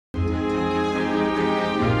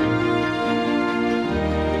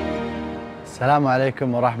السلام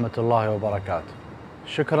عليكم ورحمة الله وبركاته.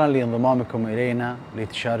 شكرا لانضمامكم إلينا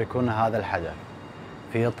لتشاركونا هذا الحدث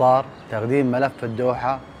في إطار تقديم ملف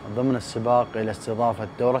الدوحة ضمن السباق إلى استضافة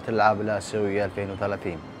دورة الألعاب الآسيوية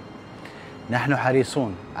 2030. نحن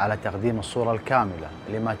حريصون على تقديم الصورة الكاملة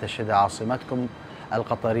لما تشهد عاصمتكم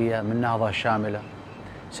القطرية من نهضة شاملة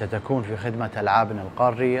ستكون في خدمة ألعابنا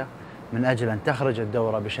القارية من أجل أن تخرج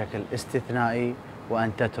الدورة بشكل استثنائي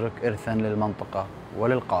وأن تترك إرثاً للمنطقة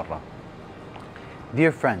وللقارة.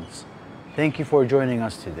 Dear friends, thank you for joining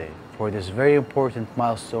us today for this very important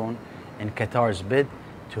milestone in Qatar's bid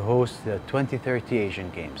to host the 2030 Asian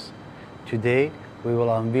Games. Today, we will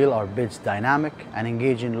unveil our bid's dynamic and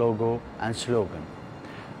engaging logo and slogan.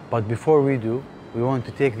 But before we do, we want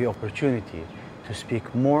to take the opportunity to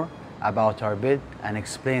speak more about our bid and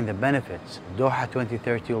explain the benefits Doha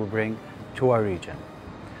 2030 will bring to our region.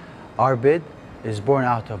 Our bid is born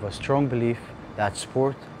out of a strong belief that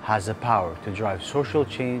sport has the power to drive social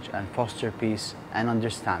change and foster peace and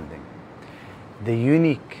understanding. The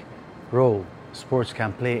unique role sports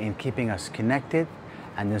can play in keeping us connected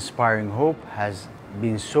and inspiring hope has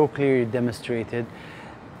been so clearly demonstrated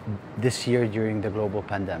this year during the global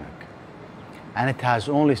pandemic. And it has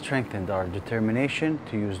only strengthened our determination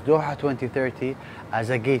to use Doha 2030 as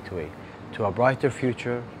a gateway to a brighter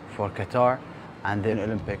future for Qatar and the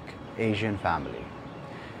Olympic Asian family.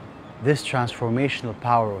 This transformational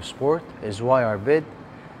power of sport is why our bid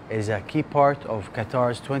is a key part of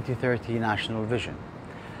Qatar's 2030 national vision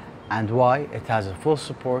and why it has the full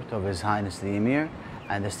support of His Highness the Emir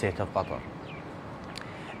and the State of Qatar.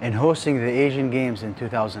 In hosting the Asian Games in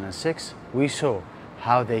 2006, we saw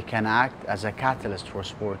how they can act as a catalyst for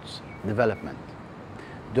sports development.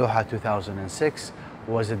 Doha 2006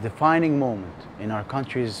 was a defining moment in our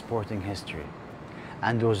country's sporting history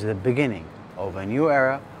and was the beginning of a new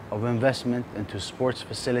era of investment into sports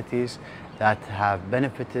facilities that have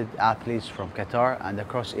benefited athletes from Qatar and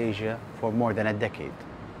across Asia for more than a decade.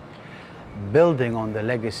 Building on the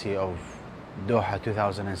legacy of Doha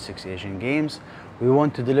 2006 Asian Games, we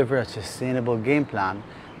want to deliver a sustainable game plan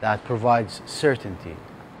that provides certainty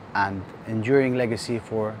and enduring legacy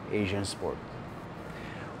for Asian sport.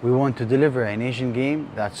 We want to deliver an Asian game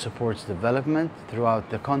that supports development throughout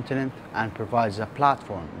the continent and provides a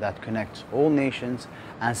platform that connects all nations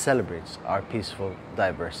and celebrates our peaceful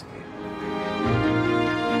diversity.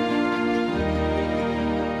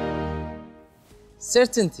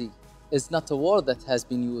 Certainty is not a word that has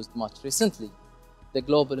been used much recently. The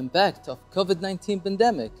global impact of COVID-19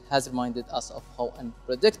 pandemic has reminded us of how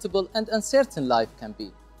unpredictable and uncertain life can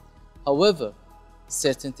be. However,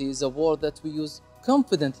 certainty is a word that we use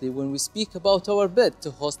confidently when we speak about our bid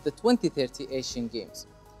to host the 2030 Asian Games.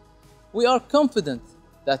 We are confident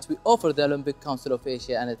that we offer the Olympic Council of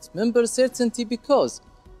Asia and its members certainty because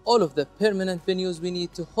all of the permanent venues we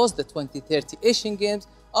need to host the 2030 Asian Games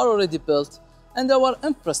are already built and our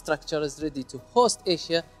infrastructure is ready to host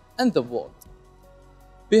Asia and the world.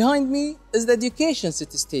 Behind me is the Education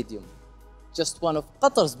City Stadium, just one of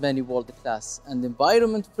Qatar's many world-class and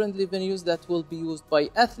environment-friendly venues that will be used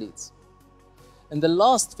by athletes. In the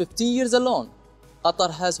last 15 years alone,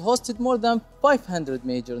 Qatar has hosted more than 500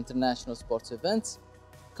 major international sports events,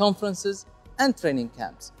 conferences, and training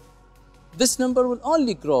camps. This number will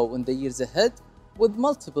only grow in the years ahead with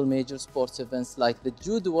multiple major sports events like the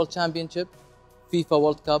Judo World Championship, FIFA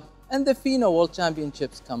World Cup, and the FINA World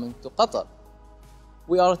Championships coming to Qatar.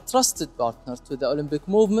 We are a trusted partner to the Olympic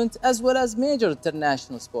movement as well as major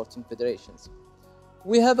international sporting federations.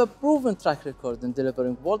 We have a proven track record in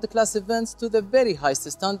delivering world-class events to the very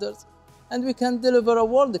highest standards, and we can deliver a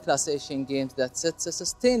world-class Asian Games that sets a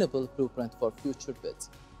sustainable blueprint for future bids.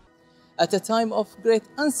 At a time of great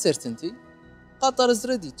uncertainty, Qatar is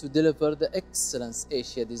ready to deliver the excellence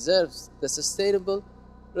Asia deserves, the sustainable,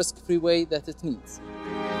 risk-free way that it needs.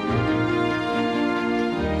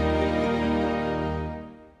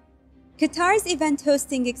 Qatar's event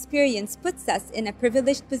hosting experience puts us in a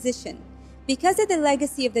privileged position. Because of the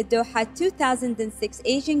legacy of the Doha 2006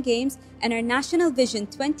 Asian Games and our National Vision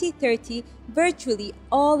 2030, virtually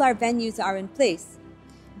all our venues are in place.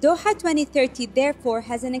 Doha 2030 therefore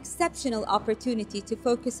has an exceptional opportunity to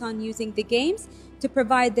focus on using the Games to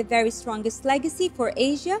provide the very strongest legacy for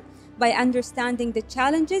Asia by understanding the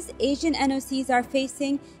challenges Asian NOCs are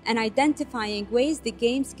facing and identifying ways the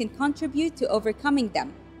Games can contribute to overcoming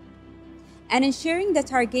them, and ensuring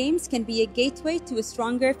that our Games can be a gateway to a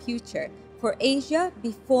stronger future for Asia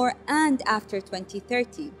before and after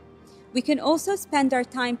 2030. We can also spend our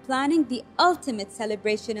time planning the ultimate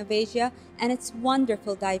celebration of Asia and its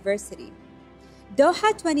wonderful diversity.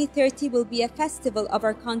 Doha 2030 will be a festival of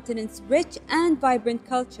our continent's rich and vibrant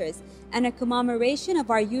cultures and a commemoration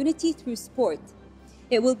of our unity through sport.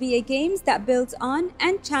 It will be a Games that builds on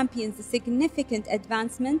and champions the significant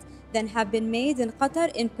advancements that have been made in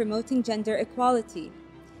Qatar in promoting gender equality.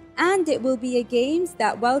 And it will be a Games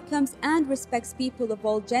that welcomes and respects people of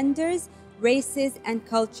all genders, races, and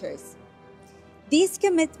cultures. These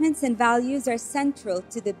commitments and values are central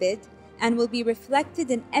to the bid and will be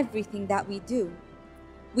reflected in everything that we do.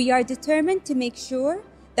 We are determined to make sure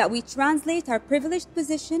that we translate our privileged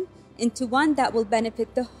position into one that will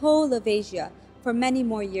benefit the whole of Asia for many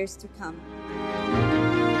more years to come.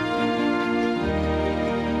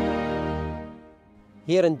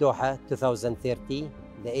 Here in Doha 2030,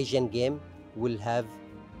 the Asian Game will have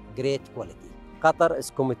great quality. Qatar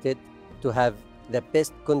is committed to have the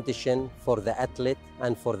best condition for the athlete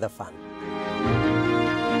and for the fan.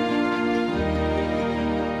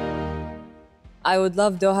 I would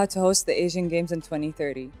love Doha to host the Asian Games in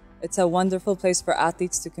 2030. It's a wonderful place for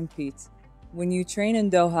athletes to compete. When you train in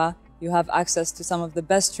Doha, you have access to some of the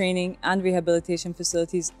best training and rehabilitation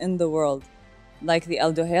facilities in the world, like the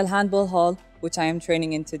Al Duhail Handball Hall, which I am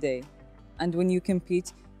training in today. And when you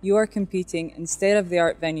compete, you are competing in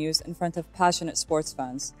state-of-the-art venues in front of passionate sports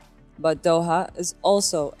fans. But Doha is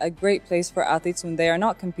also a great place for athletes when they are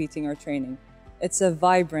not competing or training. It's a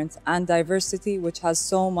vibrant and diversity which has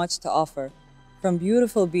so much to offer, from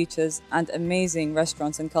beautiful beaches and amazing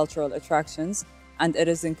restaurants and cultural attractions, and it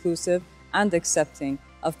is inclusive and accepting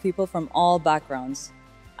of people from all backgrounds.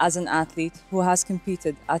 As an athlete who has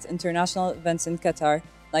competed at international events in Qatar,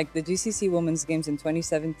 like the GCC Women's Games in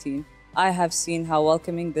 2017, I have seen how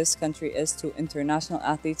welcoming this country is to international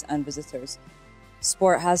athletes and visitors.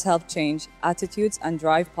 Sport has helped change attitudes and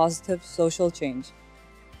drive positive social change.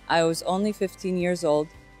 I was only 15 years old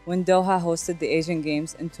when Doha hosted the Asian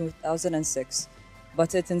Games in 2006,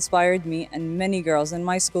 but it inspired me and many girls in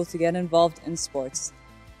my school to get involved in sports.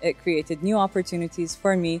 It created new opportunities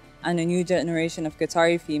for me and a new generation of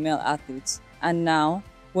Qatari female athletes. And now,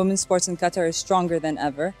 women's sports in Qatar is stronger than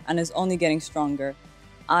ever and is only getting stronger.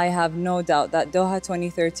 I have no doubt that Doha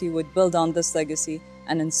 2030 would build on this legacy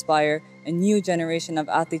and inspire a new generation of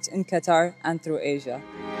athletes in Qatar and through Asia.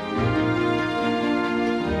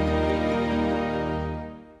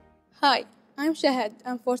 Hi, I'm Shahad.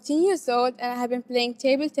 I'm 14 years old and I have been playing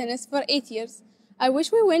table tennis for 8 years. I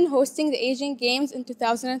wish we win hosting the Asian Games in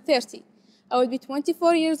 2030. I will be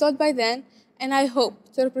 24 years old by then and I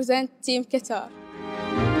hope to represent Team Qatar.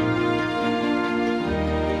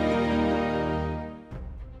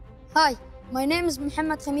 Hi, my name is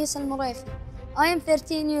Mohammed Khamis Al-Muraikhi. I am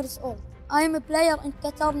 13 years old. I am a player in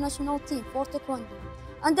Qatar national team for Taekwondo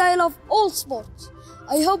and I love all sports.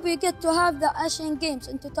 I hope we get to have the Asian Games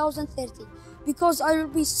in 2030 because I will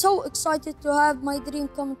be so excited to have my dream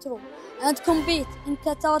come true and compete in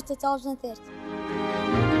Qatar 2030.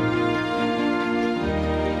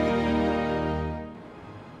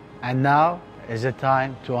 And now is the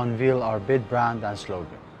time to unveil our bid brand and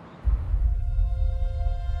slogan.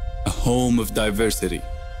 A home of diversity,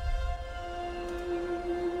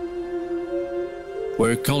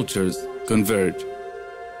 where cultures converge,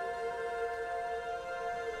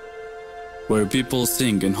 where people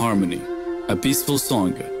sing in harmony, a peaceful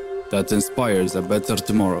song that inspires a better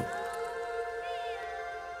tomorrow.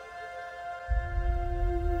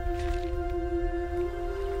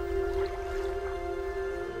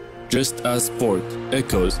 Just as sport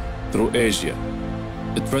echoes through Asia,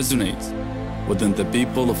 it resonates within the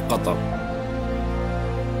people of Qatar.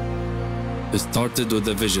 It started with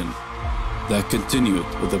a vision that continued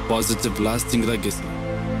with a positive, lasting legacy.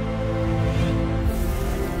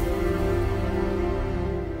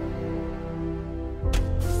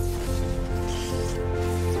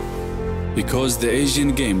 Because the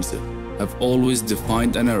Asian Games have always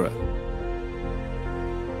defined an era.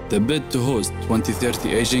 The bid to host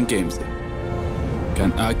 2030 Asian Games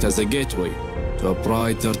can act as a gateway to a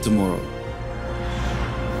brighter tomorrow.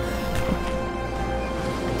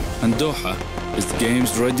 And Doha is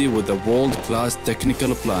Games ready with a world-class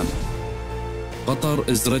technical plan. Qatar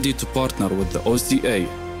is ready to partner with the OCA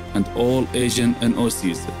and all Asian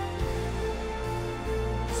NOCs.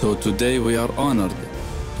 So today we are honored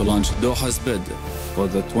to launch Doha's bid for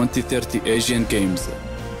the 2030 Asian Games.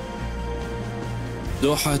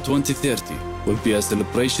 Doha 2030 will be a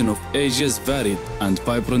celebration of Asia's varied and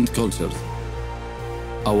vibrant cultures.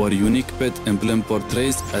 Our unique bid emblem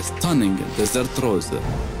portrays a stunning desert rose,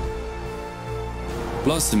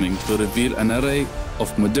 blossoming to reveal an array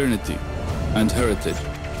of modernity and heritage.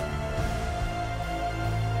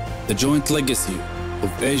 The joint legacy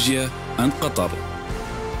of Asia and Qatar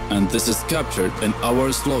And this is captured in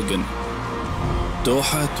our slogan,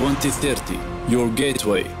 Doha 2030, your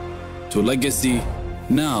gateway to legacy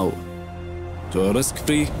now, to a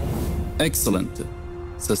risk-free, excellent,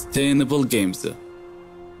 sustainable games.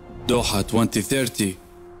 Doha 2030,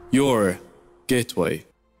 your gateway.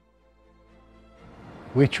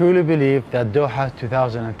 We truly believe that Doha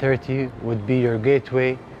 2030 would be your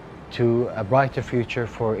gateway to a brighter future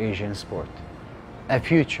for Asian sport. A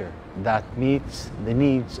future that meets the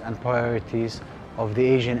needs and priorities of the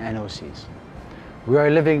Asian NOCs. We are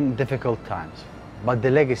living difficult times, but the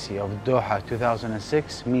legacy of Doha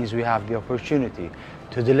 2006 means we have the opportunity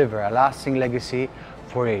to deliver a lasting legacy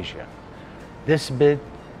for Asia. This bid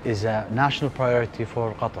is a national priority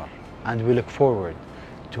for Qatar, and we look forward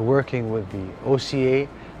to working with the OCA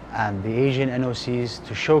and the Asian NOCs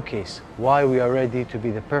to showcase why we are ready to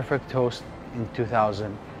be the perfect host in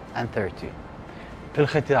 2030. في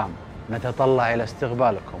الختام نتطلع إلى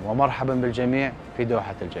استقبالكم ومرحبا بالجميع في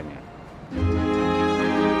دوحة الجميع.